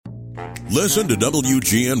Listen to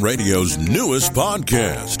WGN Radio's newest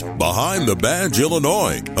podcast, Behind the Badge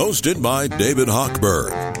Illinois, hosted by David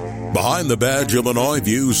Hochberg. Behind the Badge Illinois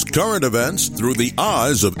views current events through the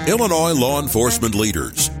eyes of Illinois law enforcement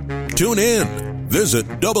leaders. Tune in. Visit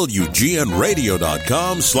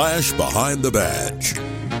WGNRadio.com/Behind the Badge.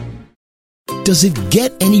 Does it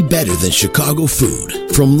get any better than Chicago food?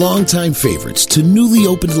 From longtime favorites to newly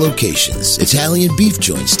opened locations, Italian beef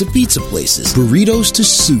joints to pizza places, burritos to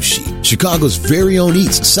sushi, Chicago's very own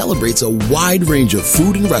Eats celebrates a wide range of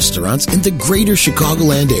food and restaurants in the greater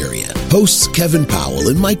Chicagoland area. Hosts Kevin Powell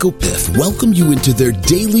and Michael Piff welcome you into their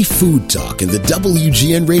daily food talk in the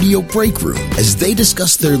WGN Radio Break Room as they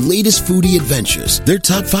discuss their latest foodie adventures, their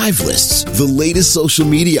top 5 lists, the latest social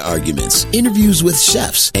media arguments, interviews with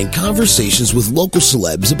chefs, and conversations with local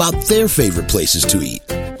celebs about their favorite places to eat.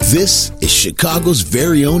 This is Chicago's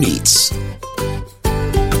very own Eats.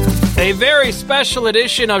 A very special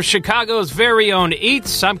edition of Chicago's very own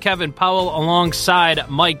Eats. I'm Kevin Powell alongside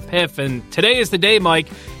Mike Piff, and today is the day, Mike,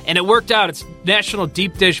 and it worked out. It's National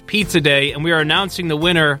Deep Dish Pizza Day, and we are announcing the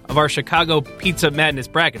winner of our Chicago Pizza Madness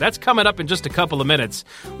bracket. That's coming up in just a couple of minutes.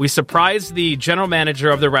 We surprised the general manager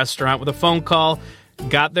of the restaurant with a phone call,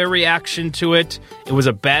 got their reaction to it. It was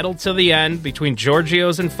a battle till the end between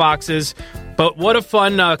Giorgio's and Fox's. But what a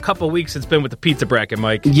fun couple weeks it's been with the pizza bracket,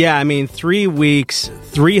 Mike. Yeah, I mean, 3 weeks,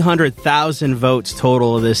 300,000 votes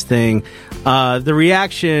total of this thing. The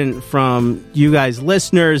reaction from you guys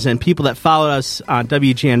listeners and people that followed us on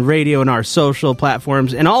WGN Radio and our social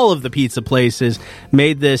platforms and all of the pizza places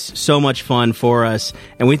made this so much fun for us,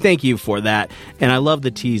 and we thank you for that. And I love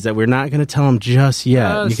the tease that we're not going to tell them just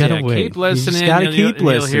yet. You got to wait. Keep listening. You just got to keep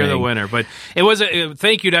listening. You'll hear the winner. But it was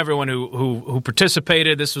thank you to everyone who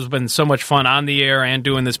participated. This has been so much fun on the air and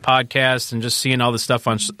doing this podcast and just seeing all the stuff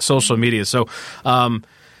on social media. So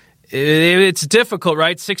it's difficult,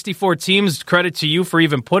 right? 64 teams, credit to you for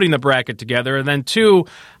even putting the bracket together. And then 2,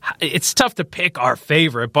 it's tough to pick our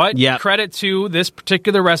favorite, but credit to this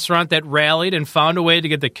particular restaurant that rallied and found a way to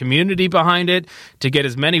get the community behind it, to get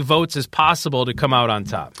as many votes as possible to come out on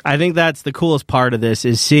top. I think that's the coolest part of this,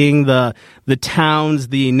 is seeing the towns,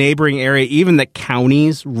 the neighboring area, even the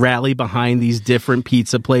counties rally behind these different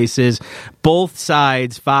pizza places. Both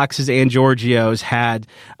sides, Fox's and Giorgio's, had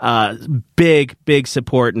big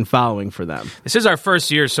support and following for them. This is our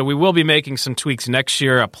first year, so we will be making some tweaks next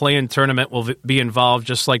year. A play-in tournament will be involved,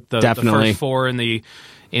 just like the first 4 in the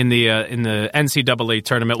NCAA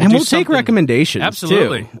tournament. We'll take recommendations.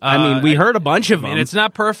 Absolutely. Too. I mean, we heard a bunch of them. It's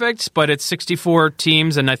not perfect, but it's 64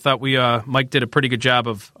 teams, and I thought Mike did a pretty good job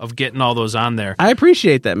of getting all those on there. I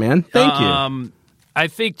appreciate that, man. Thank you. I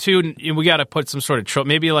think, too, we got to put some sort of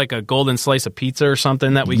maybe like a golden slice of pizza or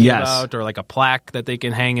something that we give out, or like a plaque that they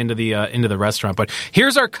can hang into the restaurant. But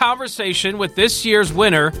here's our conversation with this year's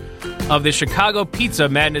winner of the Chicago Pizza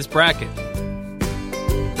Madness bracket.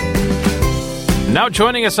 Now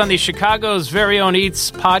joining us on the Chicago's very own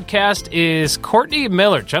Eats podcast is Courtney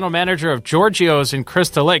Miller, general manager of Giorgio's in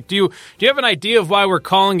Crystal Lake. Do you have an idea of why we're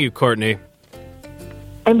calling you, Courtney?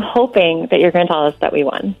 I'm hoping that you're going to tell us that we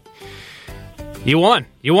won. You won.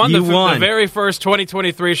 You won the very first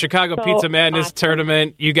 2023 Chicago Pizza Madness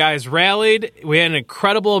tournament. You guys rallied. We had an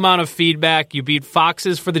incredible amount of feedback. You beat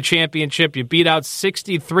Fox's for the championship. You beat out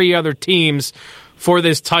 63 other teams for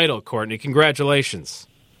this title, Courtney. Congratulations.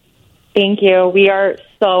 Thank you. We are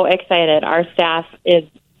so excited. Our staff is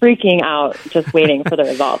freaking out just waiting for the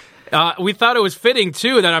results. We thought it was fitting,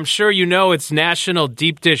 too, that I'm sure you know it's National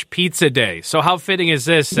Deep Dish Pizza Day. So how fitting is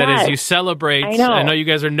this that as you celebrate, I know you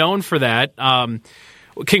guys are known for that.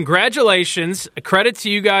 Congratulations. Credit to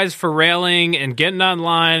you guys for rallying and getting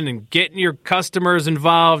online and getting your customers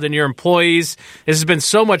involved and your employees. This has been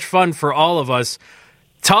so much fun for all of us.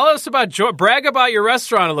 Tell us brag about your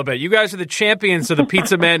restaurant a little bit. You guys are the champions of the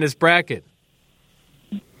Pizza Madness bracket.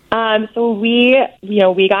 So we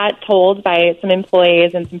got told by some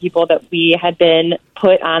employees and some people that we had been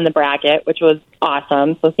put on the bracket, which was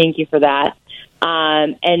awesome. So thank you for that.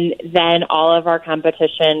 And then all of our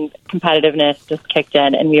competitiveness just kicked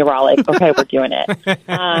in, and we were all like, okay, we're doing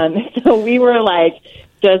it. So we were like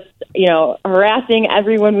just, harassing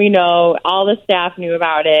everyone we know. All the staff knew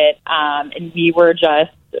about it. And we were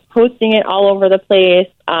just posting it all over the place.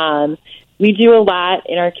 We do a lot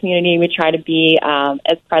in our community. We try to be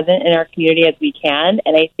as present in our community as we can,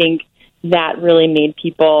 and I think that really made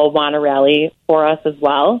people want to rally for us as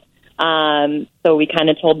well. So we kind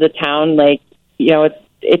of told the town,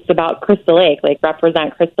 it's about Crystal Lake,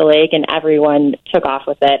 represent Crystal Lake, and everyone took off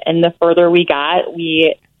with it. And the further we got,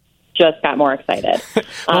 we just got more excited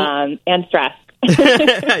and stressed.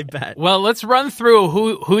 I bet. Well, let's run through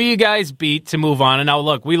who you guys beat to move on. And now,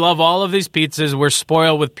 look, we love all of these pizzas. We're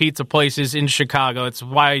spoiled with pizza places in Chicago. It's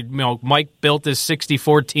why Mike built this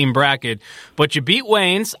 64-team bracket. But you beat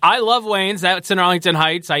Wayne's. I love Wayne's. That's in Arlington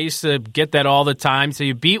Heights. I used to get that all the time. So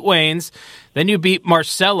you beat Wayne's. Then you beat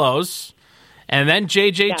Marcello's. And then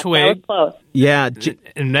JJ Twig. That was close. Yeah.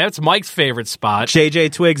 And that's Mike's favorite spot.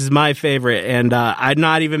 JJ Twigs is my favorite, and I'm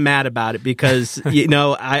not even mad about it because,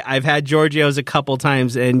 I've had Giorgio's a couple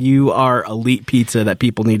times, and you are elite pizza that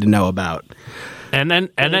people need to know about. And then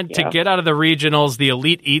to get out of the regionals, the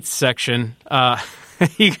Elite Eats section,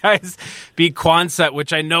 you guys beat Quonset,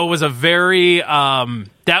 which I know was a very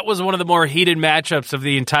that was one of the more heated matchups of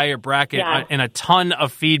the entire bracket, and a ton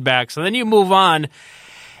of feedback. So then you move on.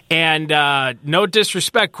 And no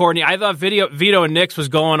disrespect, Courtney, I thought Vito and Nick's was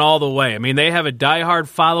going all the way. I mean, they have a diehard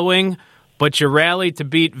following, but you rallied to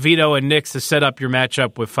beat Vito and Nick's to set up your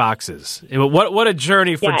matchup with Fox's. What a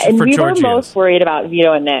journey for and we Giorgio's. were most worried about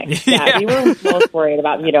Vito and Nick's. Yeah, we were most worried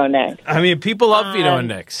about Vito and Nick's. I mean, people love Vito and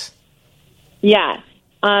Nick's. Yeah.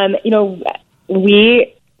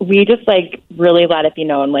 We just, really let it be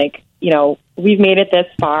known, we've made it this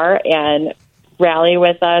far, and rally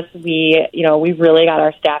with us. We really got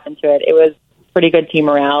our staff into it. It was pretty good team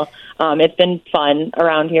morale. It's been fun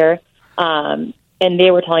around here. And they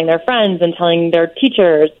were telling their friends and telling their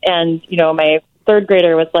teachers. And, my third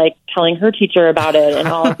grader was telling her teacher about it and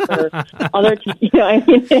all of her other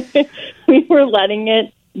teachers. We were letting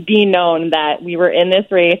it be known that we were in this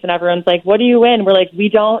race, and everyone's like, what do you win? We're like, we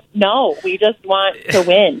don't know. We just want to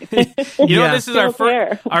win. This is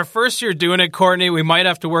our first year doing it, Courtney. We might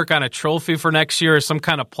have to work on a trophy for next year or some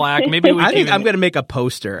kind of plaque. Maybe I think I'm going to make a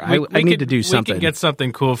poster. I need to do something. We can get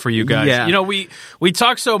something cool for you guys. Yeah. We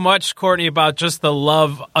talk so much, Courtney, about just the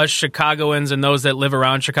love us Chicagoans and those that live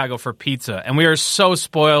around Chicago for pizza. And we are so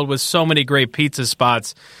spoiled with so many great pizza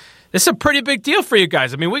spots. This is a pretty big deal for you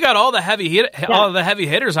guys. I mean, we got all the heavy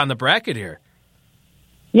hitters on the bracket here.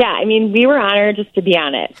 Yeah, I mean, we were honored just to be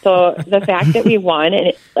on it. So the fact that we won,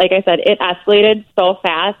 and like I said, it escalated so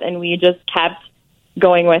fast, and we just kept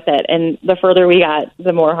going with it. And the further we got,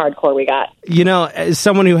 the more hardcore we got. As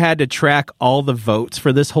someone who had to track all the votes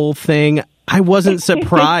for this whole thing, I wasn't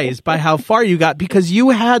surprised by how far you got because you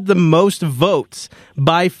had the most votes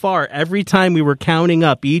by far every time we were counting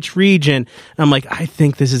up each region. I'm like, I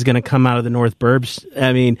think this is going to come out of the North Burbs.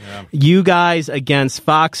 I mean, you guys against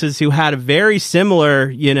Foxes, who had a very similar,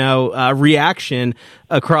 reaction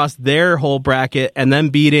across their whole bracket, and then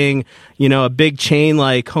beating, a big chain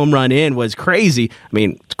like Home Run Inn was crazy. I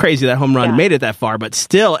mean, it's crazy that Home Run made it that far, but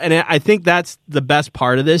still. And I think that's the best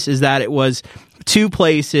part of this, is that it was two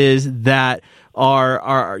places that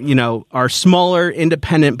are smaller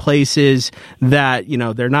independent places that,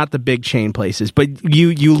 they're not the big chain places, but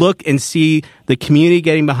you look and see the community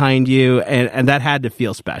getting behind you, and that had to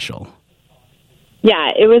feel special. Yeah,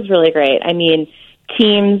 it was really great. I mean,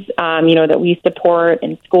 teams, that we support,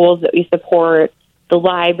 and schools that we support, the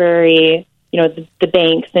library, the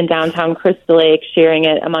banks in downtown Crystal Lake, sharing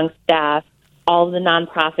it amongst staff, all of the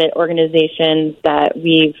nonprofit organizations that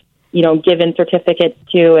we've given certificates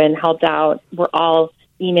to and helped out, we're all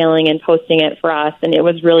emailing and posting it for us. And it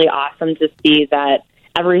was really awesome to see that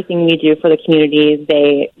everything we do for the community,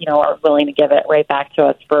 they, are willing to give it right back to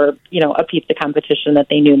us for, a pizza competition that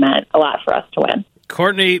they knew meant a lot for us to win.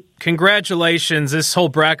 Courtney, congratulations. This whole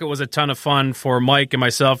bracket was a ton of fun for Mike and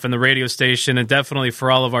myself and the radio station, and definitely for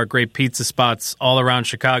all of our great pizza spots all around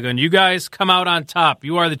Chicago. And you guys come out on top.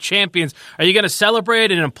 You are the champions. Are you going to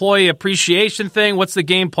celebrate an employee appreciation thing? What's the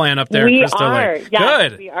game plan up there at Crystal Lake? Yes,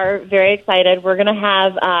 good. We are very excited. We're going to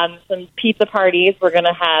have some pizza parties. We're going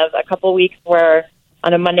to have a couple weeks where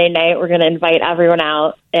on a Monday night, we're going to invite everyone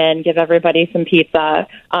out and give everybody some pizza.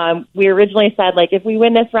 We originally said, if we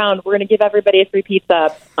win this round, we're going to give everybody a free pizza,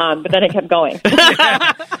 but then it kept going.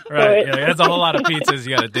 Right. That's a whole lot of pizzas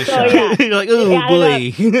you got to dish out. Yeah, you're like, oh,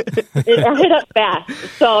 boy. It added up fast.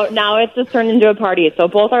 So now it's just turned into a party. So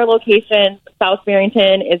both our locations, South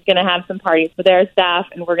Barrington is going to have some parties for their staff,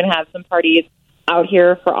 and we're going to have some parties out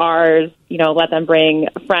here for ours, let them bring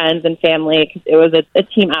friends and family, because it was a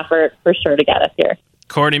team effort for sure to get us here.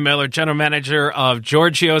 Courtney Miller, General Manager of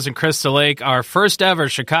Giorgio's in Crystal Lake, our first ever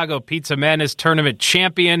Chicago Pizza Madness Tournament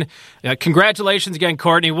champion. Congratulations again,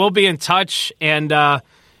 Courtney. We'll be in touch, and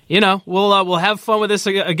we'll have fun with this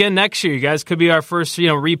again next year. You guys could be our first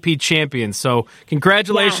repeat champions. So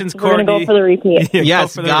congratulations, Courtney. We're gonna go for the repeat.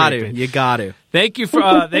 Yes, you got to. Thank you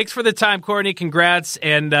for thanks for the time, Courtney. Congrats,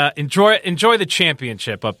 and enjoy the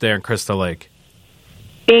championship up there in Crystal Lake.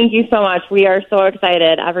 Thank you so much. We are so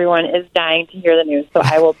excited. Everyone is dying to hear the news, so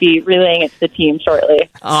I will be relaying it to the team shortly.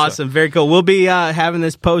 Awesome. Very cool. We'll be having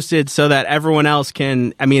this posted so that everyone else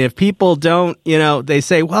can, if people don't, they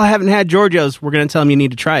say, well, I haven't had Giorgio's, we're going to tell them you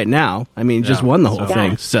need to try it now. You just won the whole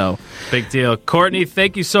thing. So big deal. Courtney,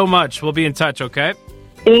 thank you so much. We'll be in touch, okay?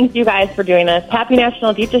 Thank you guys for doing this. Happy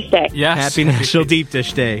National Deep Dish Day. Yes. Happy National Deep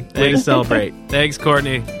Dish Day. Way to celebrate. Thanks,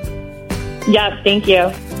 Courtney. Yes, thank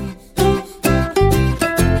you.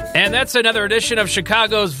 And that's another edition of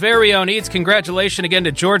Chicago's Very Own Eats. Congratulations again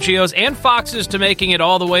to Giorgio's and Fox's to making it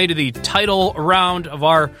all the way to the title round of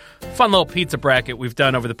our fun little pizza bracket we've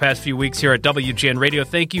done over the past few weeks here at WGN Radio.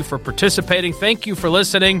 Thank you for participating. Thank you for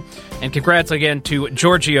listening. And congrats again to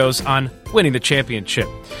Giorgio's on winning the championship.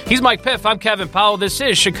 He's Mike Piff. I'm Kevin Powell. This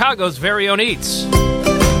is Chicago's Very Own Eats.